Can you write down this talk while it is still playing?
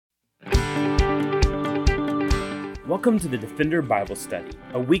Welcome to the Defender Bible Study,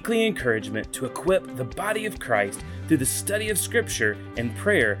 a weekly encouragement to equip the body of Christ through the study of Scripture and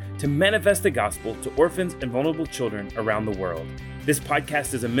prayer to manifest the gospel to orphans and vulnerable children around the world. This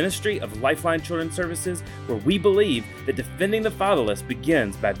podcast is a ministry of Lifeline Children's Services, where we believe that defending the fatherless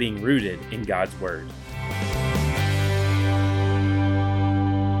begins by being rooted in God's Word.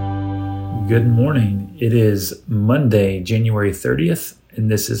 Good morning. It is Monday, January 30th. And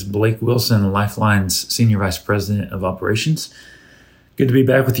this is Blake Wilson, Lifeline's Senior Vice President of Operations. Good to be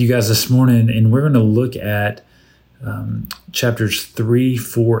back with you guys this morning, and we're going to look at chapters 3,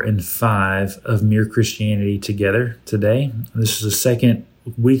 4, and 5 of Mere Christianity together today. This is the second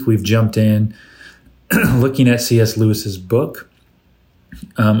week we've jumped in looking at C.S. Lewis's book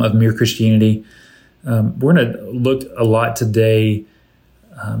of Mere Christianity. We're going to look a lot today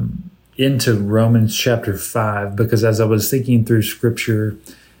into Romans chapter 5, because as I was thinking through Scripture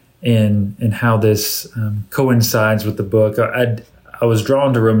and how this coincides with the book, I was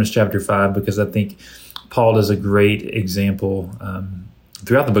drawn to Romans chapter 5 because I think Paul does a great example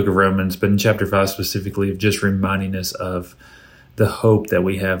throughout the book of Romans, but in chapter 5 specifically, of just reminding us of the hope that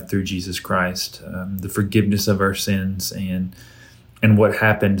we have through Jesus Christ, the forgiveness of our sins, and what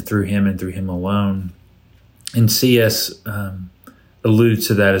happened through him and through him alone. And C.S. alludes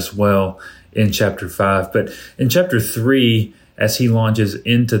to that as well in chapter 5. But in chapter 3, as he launches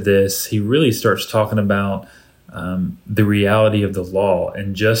into this, he really starts talking about the reality of the law,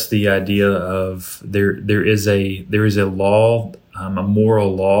 and just the idea of there is a law, a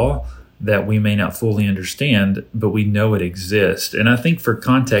moral law that we may not fully understand, but we know it exists. And I think for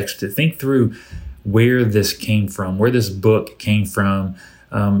context, to think through where this came from, where this book came from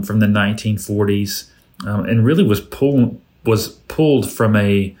the 1940s, and really was pulled from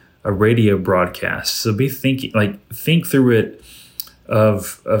a radio broadcast. So think through it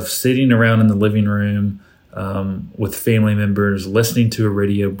of sitting around in the living room with family members, listening to a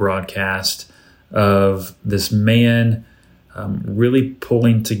radio broadcast of this man really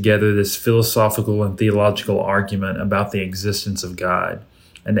pulling together this philosophical and theological argument about the existence of God,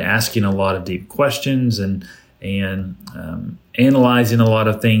 and asking a lot of deep questions and analyzing a lot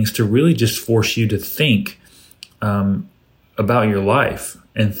of things to really just force you to think about your life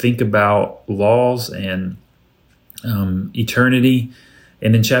and think about laws and eternity.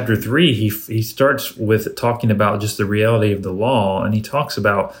 And in chapter 3, he starts with talking about just the reality of the law, and he talks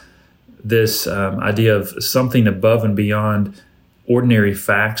about this idea of something above and beyond ordinary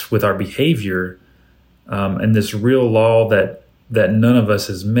facts with our behavior, and this real law that none of us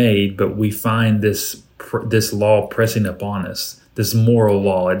has made, but we find this law pressing upon us, this moral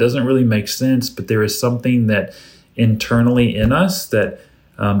law. It doesn't really make sense, but there is something that internally in us that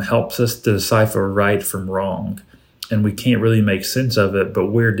helps us to decipher right from wrong. And we can't really make sense of it, but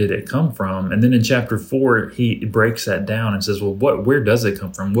where did it come from? And then in chapter 4, he breaks that down and says, well, where does it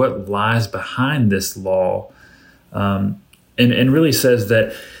come from? What lies behind this law? And really says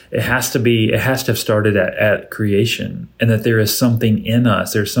that it has to have started at creation, and that there is something in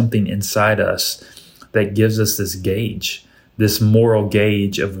us, there's something inside us that gives us this gauge, this moral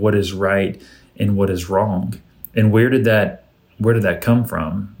gauge of what is right and what is wrong. And where did that come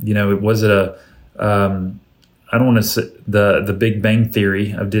from? Was it I don't want to say the Big Bang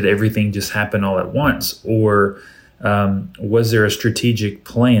Theory of did everything just happen all at once, or was there a strategic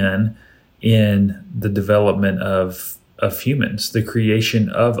plan in the development of humans, the creation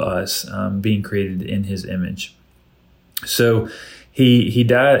of us, being created in His image? So he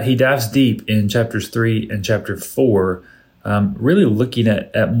dives deep in chapters 3 and chapter 4, really looking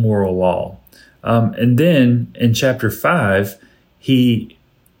at moral law. And then in chapter 5, he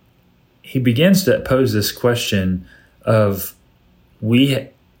begins to pose this question of we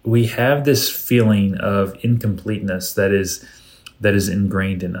have this feeling of incompleteness that is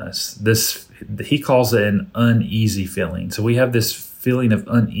ingrained in us. This, he calls it an uneasy feeling. So we have this feeling of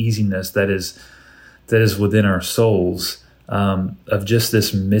uneasiness that is within our souls, of just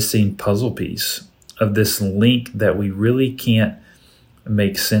this missing puzzle piece, of this link that we really can't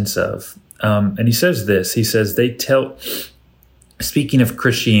make sense of. And he says this, speaking of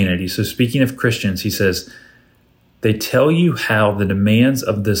Christianity, so speaking of Christians, he says, they tell you how the demands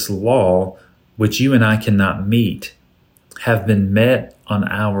of this law, which you and I cannot meet, have been met on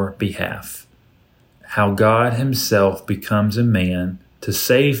our behalf. How God himself becomes a man to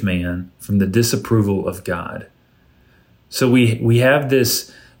save man from the disapproval of God. So we have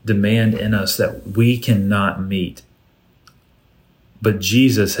this demand in us that we cannot meet. But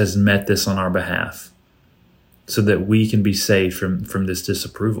Jesus has met this on our behalf so that we can be saved from this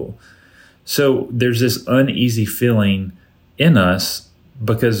disapproval. So there's this uneasy feeling in us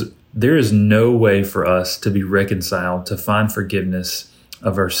because there is no way for us to be reconciled, to find forgiveness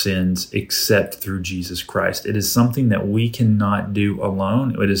of our sins except through Jesus Christ. It is something that we cannot do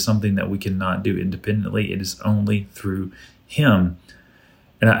alone. It is something that we cannot do independently. It is only through Him.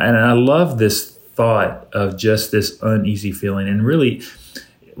 And I love this thought of just this uneasy feeling, and really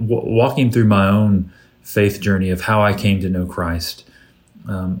walking through my own faith journey of how I came to know Christ,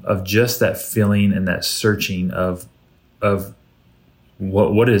 of just that feeling and that searching of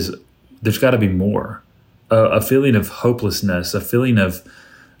what is, there's got to be more, a feeling of hopelessness, a feeling of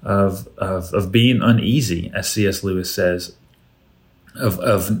being uneasy, as C.S. Lewis says,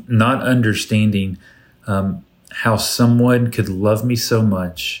 of not understanding how someone could love me so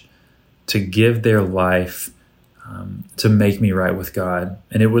much to give their life to make me right with God.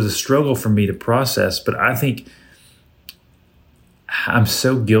 And it was a struggle for me to process, but I think I'm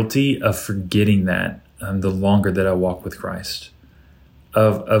so guilty of forgetting that the longer that I walk with Christ.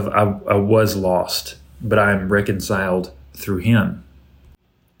 I was lost, but I am reconciled through Him.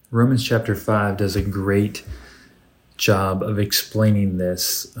 Romans chapter 5 does a great job of explaining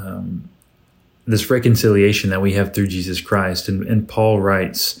this this reconciliation that we have through Jesus Christ. And Paul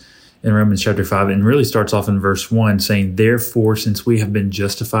writes in Romans chapter 5, and really starts off in verse 1 saying, "Therefore, since we have been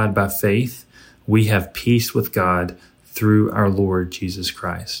justified by faith, we have peace with God through our Lord Jesus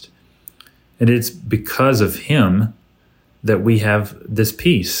Christ." And it's because of Him that we have this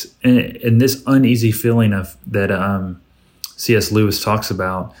peace and this uneasy feeling of that C.S. Lewis talks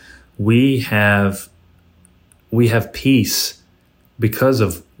about. We have peace because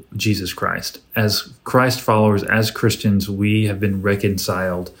of Jesus Christ. As Christ followers, as Christians, we have been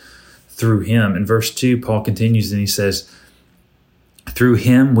reconciled through Him. In verse 2, Paul continues and he says, "Through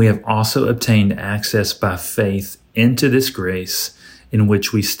Him we have also obtained access by faith into this grace in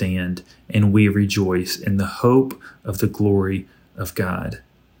which we stand, and we rejoice in the hope of the glory of God."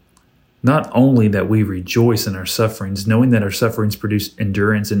 Not only that we rejoice in our sufferings, knowing that our sufferings produce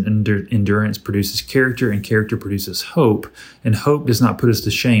endurance, and endurance produces character, and character produces hope, and hope does not put us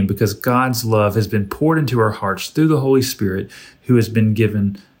to shame, because God's love has been poured into our hearts through the Holy Spirit who has been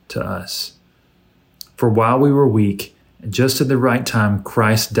given to us. For while we were weak, just at the right time,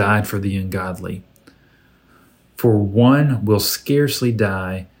 Christ died for the ungodly. For one will scarcely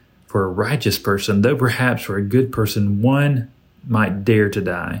die for a righteous person, though perhaps for a good person one might dare to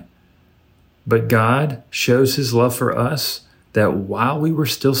die. But God shows His love for us, that while we were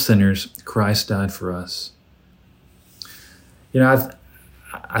still sinners, Christ died for us.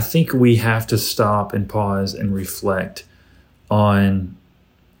 I think we have to stop and pause and reflect on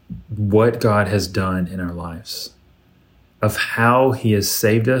what God has done in our lives, of how He has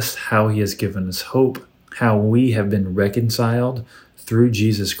saved us, how He has given us hope, how we have been reconciled through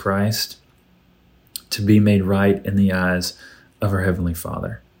Jesus Christ to be made right in the eyes of our Heavenly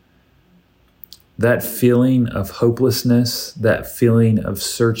Father. That feeling of hopelessness, that feeling of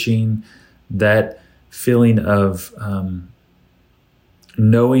searching, that feeling of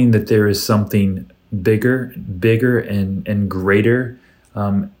knowing that there is something bigger and greater,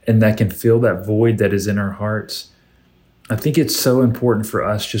 and that can fill that void that is in our hearts. I think it's so important for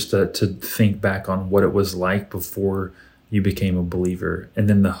us just to think back on what it was like before you became a believer, and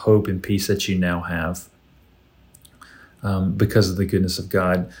then the hope and peace that you now have because of the goodness of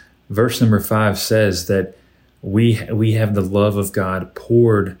God. Verse number 5 says that we have the love of God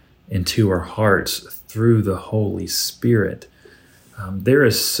poured into our hearts through the Holy Spirit. There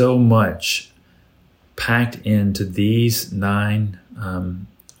is so much packed into these 9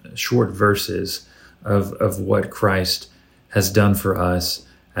 short verses of what Christ has done for us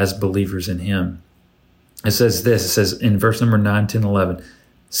as believers in Him. It says this, it says in verse number 9, 10, 11,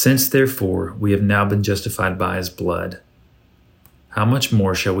 "Since therefore we have now been justified by His blood, how much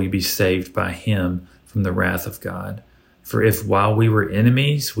more shall we be saved by Him from the wrath of God? For if while we were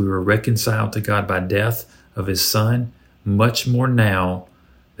enemies, we were reconciled to God by death of His Son, much more now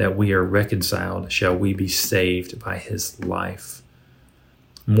that we are reconciled shall we be saved by His life.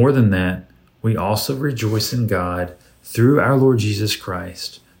 More than that, we also rejoice in God through our Lord Jesus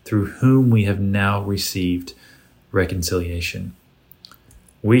Christ, through whom we have now received reconciliation."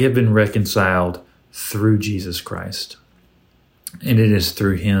 We have been reconciled through Jesus Christ, and it is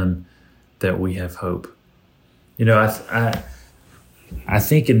through Him that we have hope. I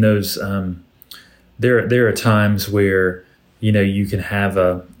think in those there are times where you can have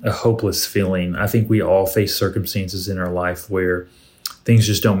a hopeless feeling. I think we all face circumstances in our life where things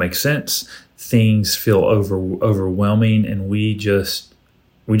just don't make sense. Things feel overwhelming, and we just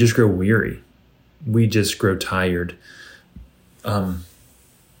grow weary. We just grow tired.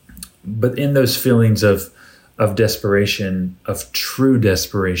 But in those feelings of of desperation, of true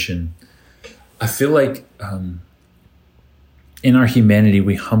desperation. I feel like in our humanity,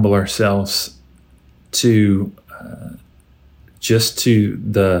 we humble ourselves to just to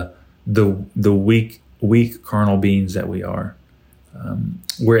the weak carnal beings that we are.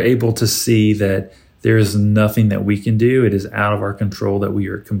 We're able to see that there is nothing that we can do. It is out of our control, that we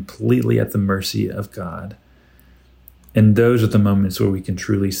are completely at the mercy of God. And those are the moments where we can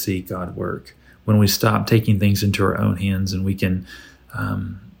truly see God work. When we stop taking things into our own hands, and we can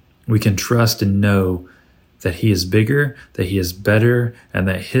trust and know that He is bigger, that He is better, and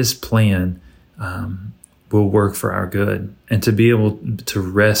that His plan will work for our good. And to be able to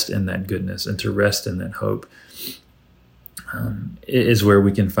rest in that goodness and to rest in that hope is where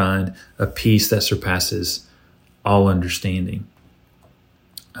we can find a peace that surpasses all understanding.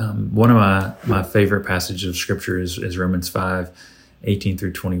 One of my favorite passages of Scripture is Romans 5:18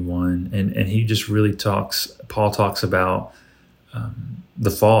 through 21. And he just really Paul talks about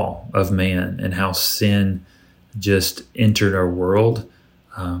the fall of man and how sin just entered our world.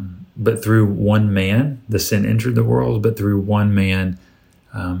 But through one man, the sin entered the world, but through one man,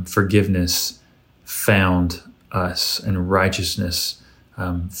 forgiveness found us and righteousness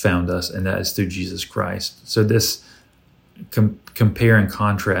found us, and that is through Jesus Christ. So this compare and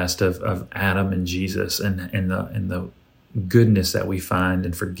contrast of Adam and Jesus and the goodness that we find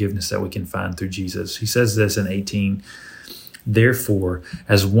and forgiveness that we can find through Jesus. He says this in 18, therefore,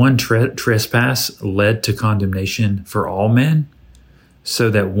 as one trespass led to condemnation for all men, so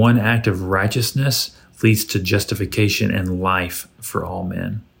that one act of righteousness leads to justification and life for all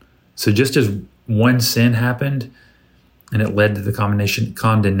men. So just as one sin happened and it led to the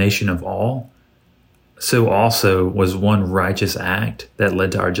condemnation of all, so also was one righteous act that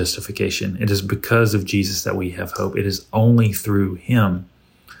led to our justification. It is because of Jesus that we have hope. It is only through Him.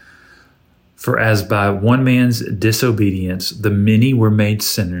 For as by one man's disobedience the many were made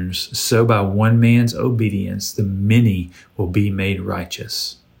sinners, so by one man's obedience the many will be made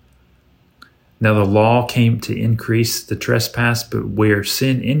righteous. Now the law came to increase the trespass, but where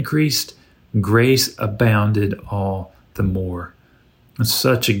sin increased, grace abounded all the more. It's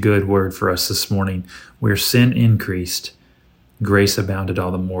such a good word for us this morning. Where sin increased, grace abounded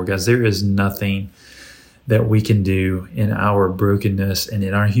all the more. Guys, there is nothing that we can do in our brokenness and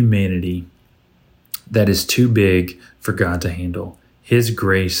in our humanity that is too big for God to handle. His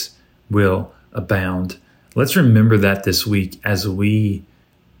grace will abound. Let's remember that this week as we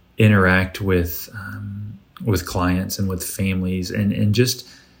interact with clients and with families and just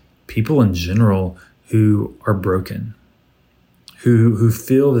people in general who are broken, who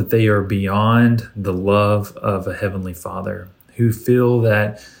feel that they are beyond the love of a Heavenly Father, who feel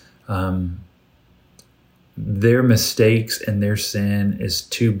that their mistakes and their sin is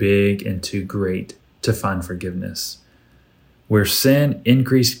too big and too great to find forgiveness. Where sin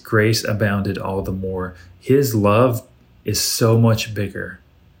increased, grace abounded all the more. His love is so much bigger.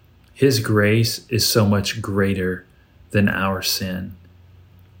 His grace is so much greater than our sin.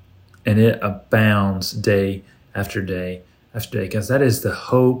 And it abounds day after day after day, because that is the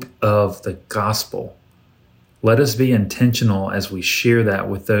hope of the gospel. Let us be intentional as we share that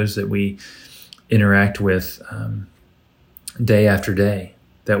with those that we interact with day after day,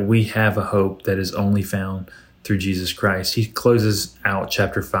 that we have a hope that is only found through Jesus Christ. He closes out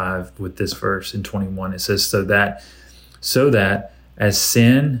chapter 5 with this verse in 21. It says, so that as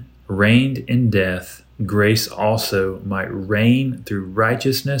sin reigned in death, grace also might reign through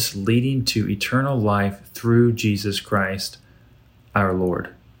righteousness, leading to eternal life through Jesus Christ, our Lord.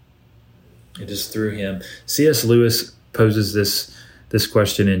 It is through Him. C.S. Lewis poses this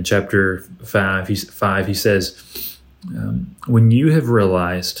question in chapter 5. He says, when you have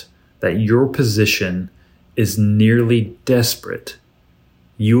realized that your position is nearly desperate,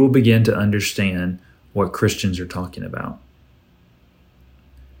 you will begin to understand what Christians are talking about.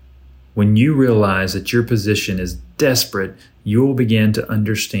 When you realize that your position is desperate, you will begin to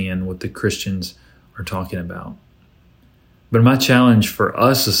understand what the Christians are talking about. But my challenge for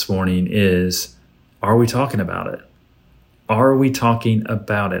us this morning is, are we talking about it? Are we talking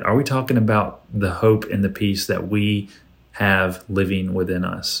about it? Are we talking about the hope and the peace that we have living within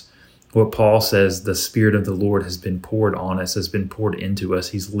us? What Paul says, the Spirit of the Lord has been poured on us, has been poured into us.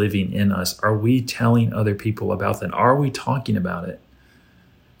 He's living in us. Are we telling other people about that? Are we talking about it?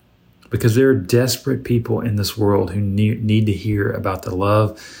 Because there are desperate people in this world who need to hear about the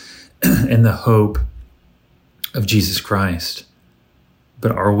love and the hope of Jesus Christ.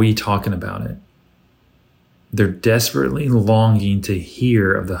 But are we talking about it? They're desperately longing to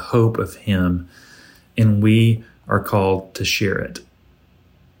hear of the hope of Him, and we are called to share it.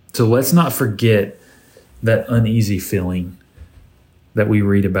 So let's not forget that uneasy feeling that we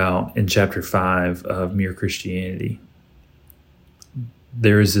read about in chapter 5 of Mere Christianity.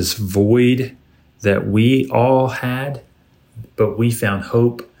 There is this void that we all had, but we found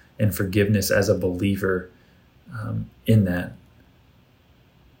hope and forgiveness as a believer in that.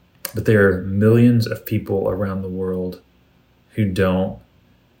 But there are millions of people around the world who don't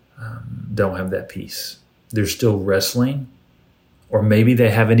have that peace. They're still wrestling, or maybe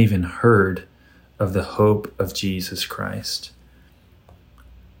they haven't even heard of the hope of Jesus Christ.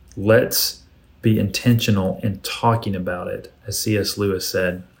 Let's be intentional in talking about it, as C.S. Lewis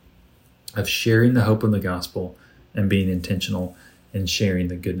said, of sharing the hope of the gospel and being intentional in sharing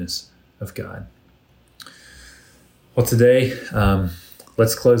the goodness of God. Well, today,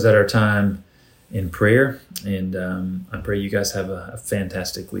 let's close out our time in prayer, and I pray you guys have a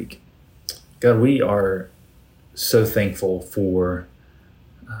fantastic week. God, we are so thankful for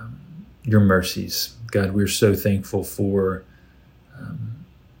your mercies. God, we're so thankful for,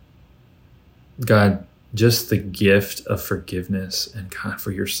 God, just the gift of forgiveness, and God,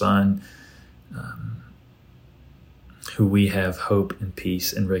 for your Son, who we have hope and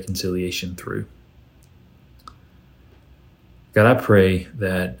peace and reconciliation through. God, I pray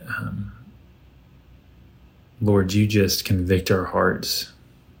that, Lord, you just convict our hearts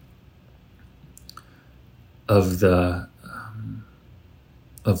of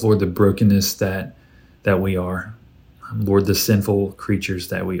Lord, the brokenness that we are, Lord, the sinful creatures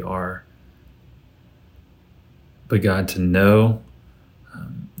that we are. But God, to know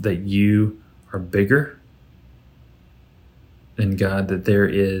that you are bigger, and God, that there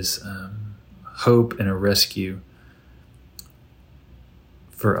is hope and a rescue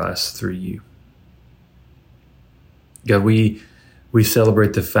for us through you. God, we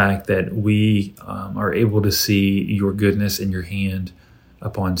celebrate the fact that we are able to see your goodness and your hand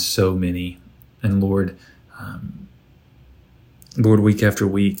upon so many. And Lord, week after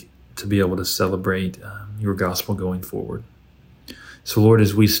week, to be able to celebrate your gospel going forward. So Lord,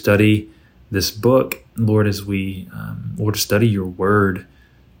 as we study this book, Lord, as we study your word,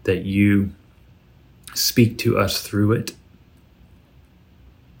 that you speak to us through it.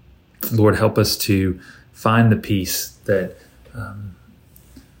 Lord, help us to find the peace that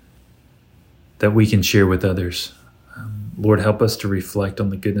we can share with others. Lord, help us to reflect on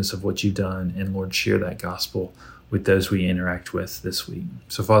the goodness of what you've done, and Lord, share that gospel with those we interact with this week.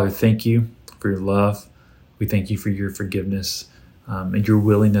 So Father, thank you for your love. We thank you for your forgiveness and your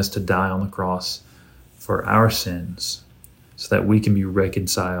willingness to die on the cross for our sins so that we can be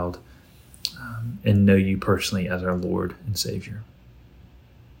reconciled and know you personally as our Lord and Savior.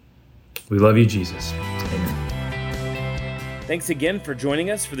 We love you, Jesus. Amen. Thanks again for joining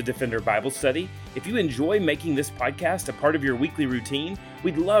us for the Defender Bible Study. If you enjoy making this podcast a part of your weekly routine,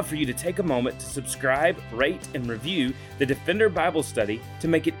 we'd love for you to take a moment to subscribe, rate, and review the Defender Bible Study to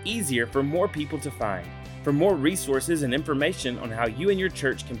make it easier for more people to find. For more resources and information on how you and your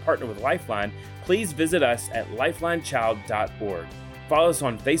church can partner with Lifeline, please visit us at lifelinechild.org. Follow us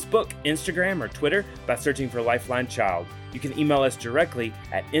on Facebook, Instagram, or Twitter by searching for Lifeline Child. You can email us directly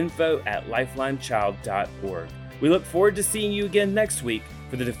at info@lifelinechild.org. We look forward to seeing you again next week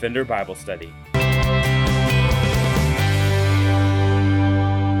for the Defender Bible Study.